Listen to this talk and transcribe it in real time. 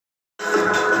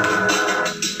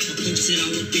Said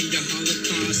all up in the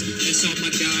Holocaust. That's all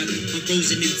my God. I'm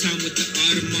frozen in time with the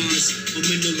Audemars. I'm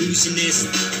an illusionist.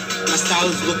 My style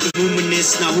is looking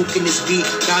luminous. Now who can this be?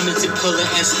 Diamonds in color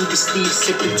as Scuba Steve.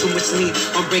 Sipping too much lean.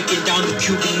 I'm breaking down the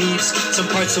Cuban leaves. Some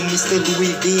parts of me still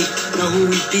Louis V. Now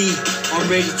who we be? I'm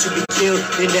ready to be killed.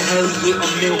 In the hell, yeah,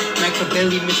 I'm ill.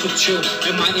 Machiavelli, mental chill.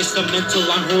 And my instrumental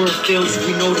on horror films.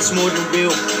 We know that's more than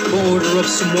real. We'll order up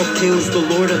some more pills. The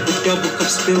Lord of the double cup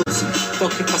spills.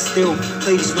 Fuck if I still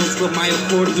play these notes with my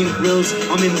accordion grills.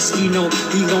 I'm in Moschino,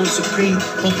 Elon Supreme.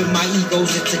 Pumping my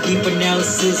egos into deep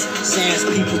analysis. Sad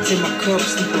people to my cup,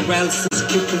 sleep paralysis.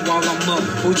 Gripping while I'm up.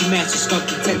 OG master stuck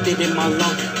detected in my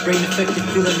lung. Brain affected,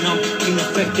 feeling numb. Being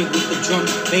affected with the drum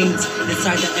veins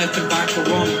inside the effing vodka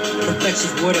rum.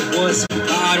 Perfection's what it was, but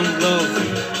I don't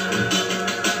love.